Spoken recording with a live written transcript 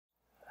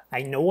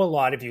I know a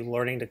lot of you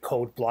learning to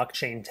code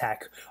blockchain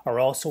tech are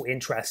also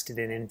interested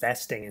in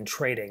investing and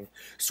trading,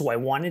 so I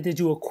wanted to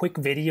do a quick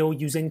video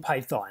using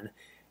Python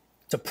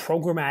to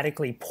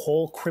programmatically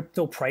pull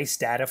crypto price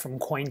data from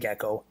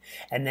Coingecko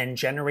and then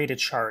generate a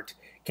chart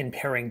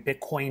comparing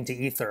Bitcoin to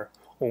Ether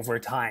over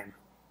time.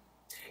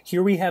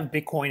 Here we have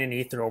Bitcoin and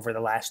Ether over the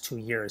last 2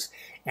 years,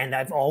 and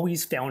I've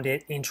always found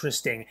it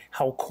interesting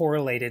how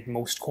correlated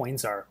most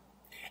coins are.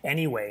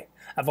 Anyway,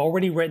 I've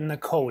already written the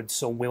code,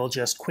 so we'll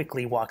just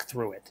quickly walk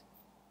through it.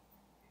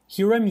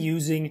 Here I'm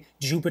using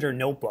Jupyter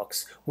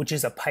Notebooks, which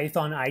is a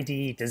Python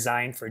IDE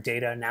designed for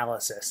data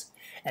analysis.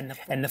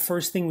 And the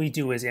first thing we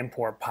do is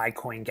import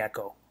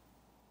PyCoinGecko,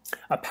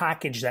 a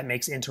package that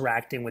makes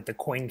interacting with the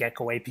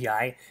Coingecko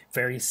API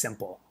very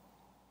simple.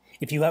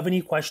 If you have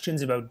any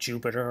questions about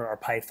Jupyter or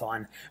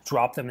Python,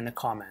 drop them in the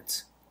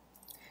comments.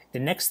 The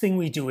next thing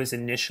we do is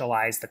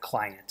initialize the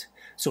client.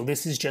 So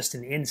this is just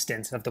an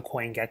instance of the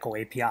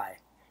Coingecko API.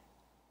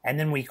 And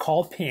then we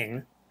call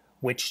ping,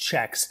 which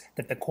checks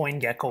that the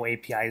Coingecko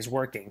API is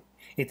working.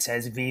 It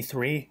says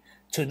v3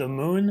 to the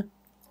moon,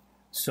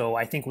 so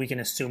I think we can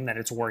assume that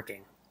it's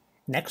working.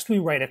 Next, we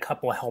write a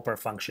couple helper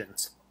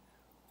functions.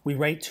 We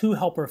write 2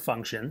 helper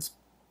functions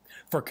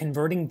for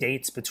converting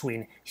dates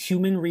between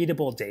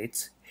human-readable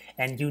dates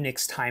and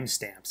Unix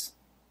timestamps.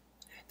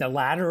 The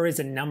latter is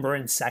a number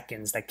in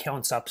seconds that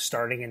counts up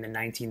starting in the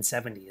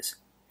 1970s.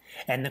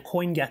 And the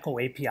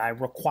Coingecko API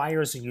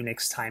requires a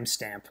Unix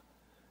timestamp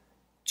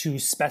to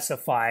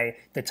specify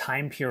the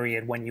time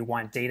period when you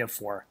want data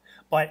for.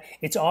 But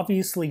it's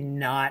obviously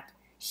not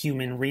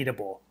human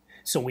readable,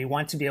 so we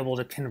want to be able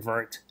to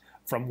convert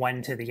from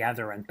one to the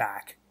other and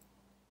back.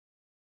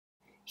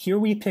 Here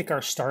we pick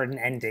our start and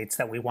end dates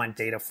that we want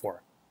data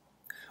for.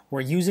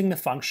 We're using the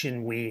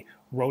function we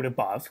wrote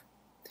above,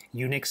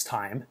 Unix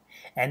time,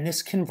 and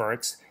this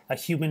converts a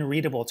human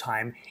readable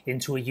time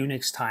into a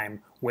Unix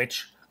time,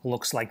 which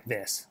looks like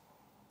this.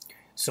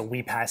 So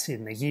we pass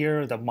in the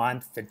year, the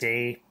month, the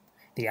day,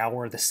 the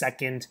hour, the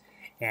second,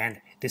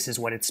 and this is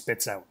what it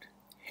spits out.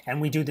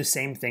 And we do the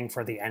same thing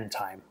for the end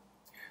time.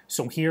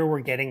 So here we're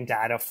getting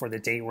data for the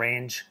date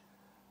range,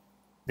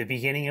 the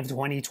beginning of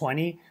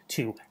 2020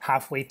 to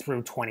halfway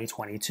through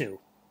 2022.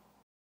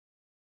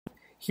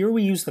 Here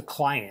we use the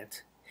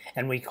client,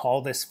 and we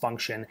call this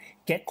function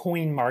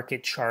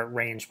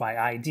getCoinMarketChartRange by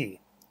ID.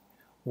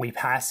 We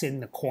pass in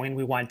the coin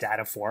we want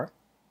data for.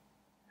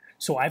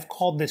 So I've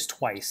called this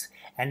twice,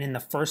 and in the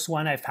first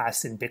one I've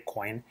passed in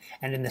Bitcoin,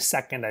 and in the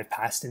second I've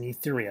passed in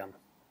Ethereum.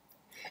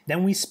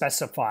 Then we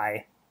specify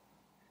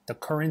the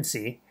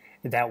currency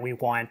that we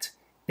want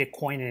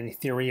Bitcoin and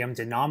Ethereum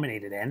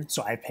denominated in,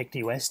 so I picked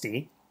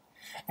USD,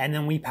 and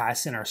then we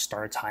pass in our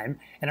start time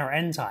and our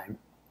end time.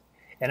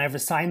 And I've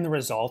assigned the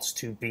results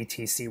to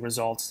BTC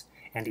results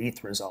and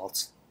ETH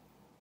results.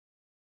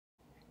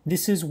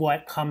 This is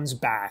what comes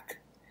back.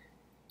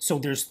 So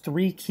there's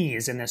 3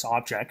 keys in this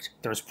object.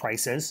 There's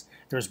prices,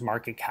 there's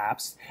market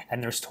caps,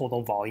 and there's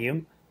total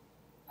volume.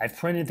 I've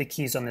printed the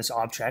keys on this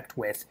object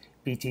with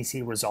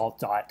BTC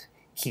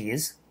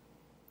result.keys.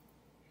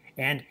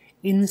 And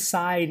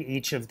inside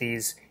each of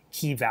these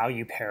key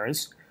value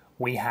pairs,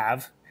 we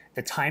have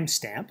the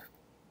timestamp,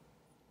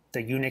 the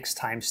Unix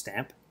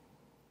timestamp.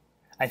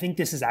 I think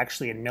this is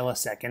actually in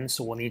milliseconds,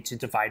 so we'll need to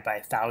divide by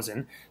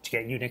 1,000 to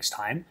get Unix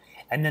time,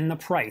 and then the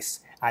price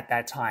at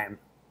that time.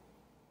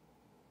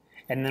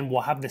 And then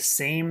we'll have the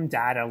same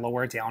data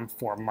lower down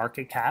for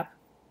market cap,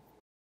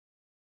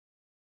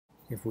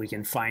 if we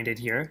can find it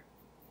here,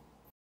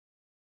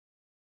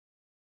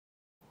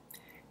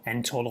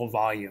 and total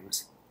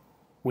volumes,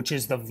 which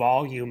is the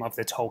volume of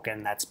the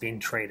token that's being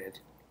traded.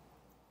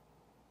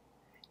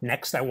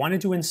 Next, I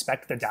wanted to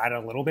inspect the data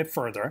a little bit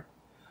further.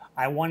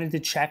 I wanted to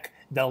check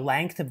the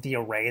length of the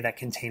array that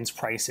contains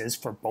prices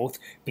for both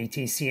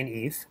BTC and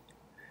ETH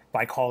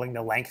by calling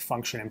the length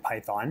function in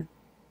Python,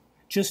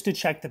 just to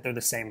check that they're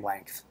the same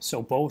length.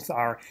 So both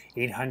are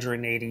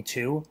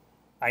 882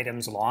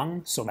 items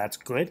long, so that's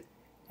good.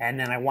 And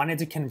then I wanted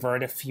to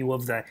convert a few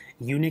of the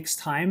Unix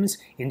times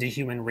into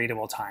human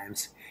readable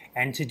times.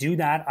 And to do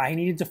that, I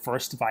needed to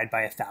first divide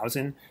by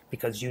 1,000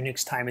 because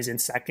Unix time is in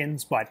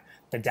seconds, but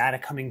the data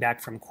coming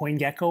back from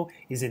Coingecko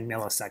is in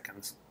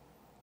milliseconds.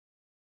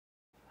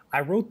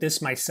 I wrote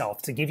this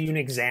myself to give you an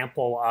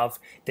example of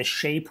the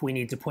shape we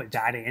need to put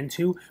data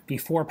into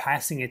before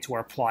passing it to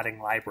our plotting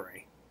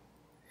library.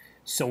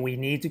 So we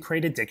need to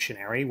create a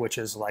dictionary, which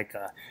is like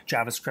a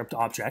JavaScript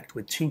object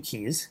with 2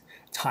 keys,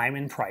 time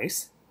and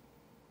price,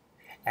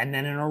 and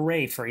then an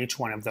array for each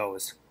one of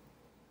those.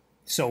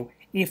 So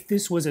if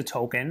this was a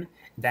token,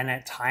 then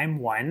at time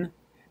 1,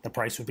 the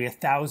price would be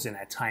 1,000.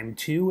 At time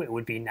 2, it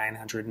would be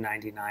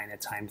 999.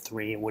 At time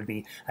 3, it would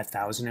be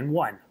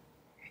 1,001.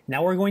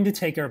 Now we're going to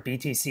take our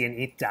BTC and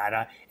ETH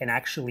data and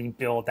actually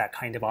build that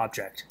kind of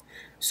object.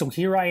 So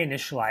here I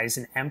initialize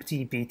an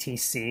empty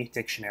BTC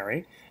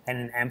dictionary and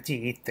an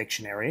empty ETH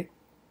dictionary.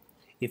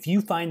 If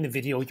you find the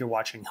video you're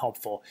watching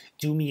helpful,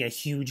 do me a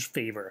huge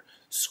favor.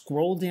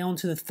 Scroll down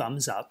to the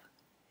thumbs up,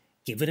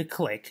 give it a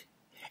click,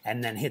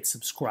 and then hit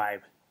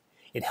subscribe.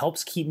 It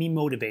helps keep me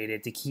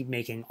motivated to keep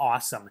making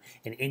awesome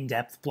and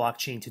in-depth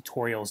blockchain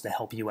tutorials to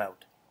help you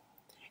out.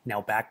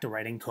 Now back to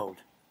writing code.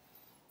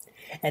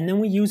 And then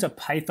we use a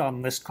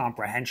Python list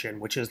comprehension,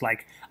 which is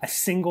like a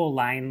single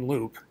line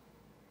loop,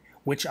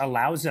 which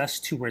allows us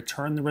to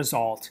return the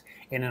result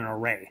in an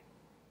array.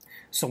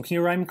 So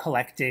here I'm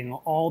collecting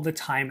all the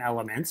time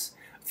elements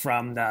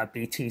from the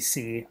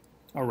BTC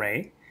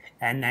array,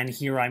 and then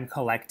here I'm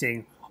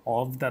collecting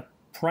all of the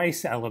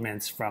price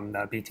elements from the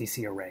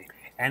BTC array.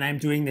 And I'm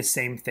doing the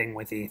same thing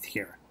with ETH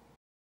here.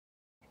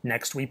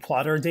 Next, we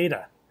plot our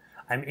data.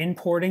 I'm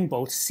importing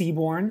both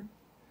Seaborn,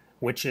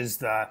 which is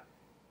the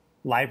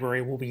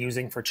library we'll be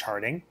using for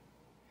charting,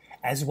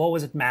 as well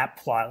as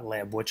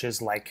Matplotlib, which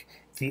is like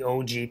the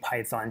OG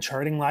Python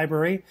charting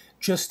library,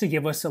 just to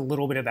give us a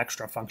little bit of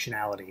extra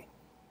functionality.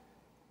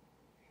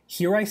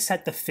 Here I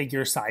set the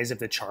figure size of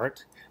the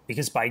chart,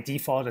 because by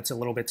default it's a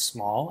little bit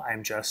small.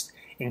 I'm just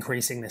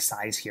increasing the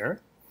size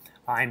here.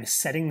 I'm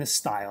setting the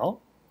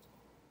style,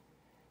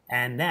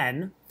 and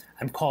then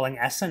I'm calling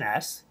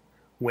SNS,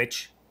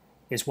 which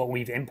is what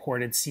we've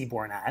imported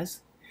Seaborn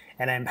as,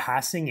 and I'm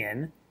passing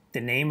in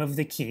the name of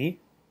the key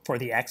for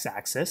the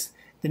x-axis,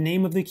 the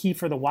name of the key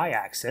for the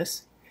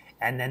y-axis,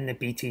 and then the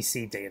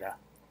BTC data.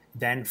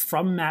 Then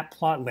from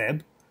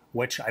Matplotlib,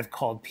 which I've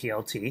called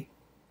PLT,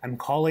 I'm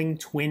calling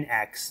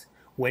twinx,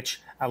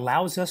 which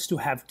allows us to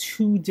have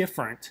two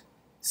different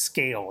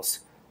scales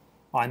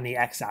on the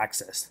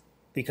x-axis.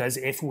 Because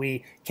if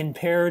we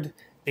compared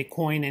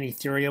Bitcoin and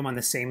Ethereum on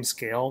the same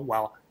scale,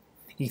 well,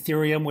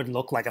 Ethereum would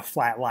look like a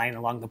flat line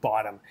along the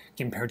bottom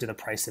compared to the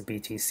price of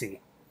BTC.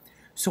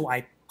 So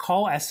I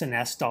call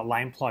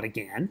SNS.lineplot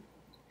again,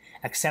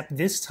 except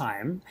this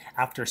time,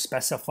 after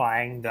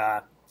specifying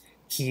the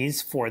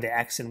keys for the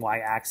x and y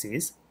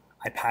axes,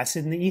 I pass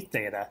in the ETH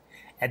data,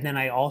 and then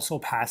I also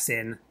pass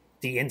in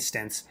the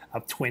instance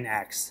of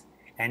twinx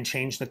and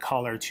change the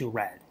color to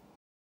red.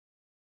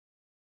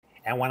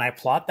 And when I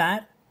plot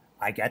that,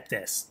 I get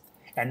this.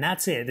 And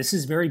that's it. This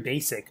is very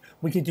basic.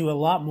 We could do a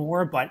lot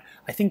more, but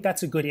I think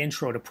that's a good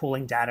intro to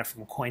pulling data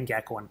from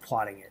CoinGecko and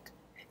plotting it.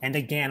 And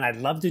again, I'd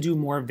love to do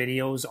more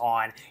videos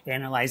on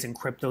analyzing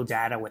crypto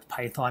data with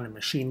Python and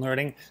machine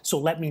learning, so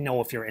let me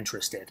know if you're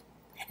interested.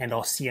 And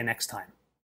I'll see you next time.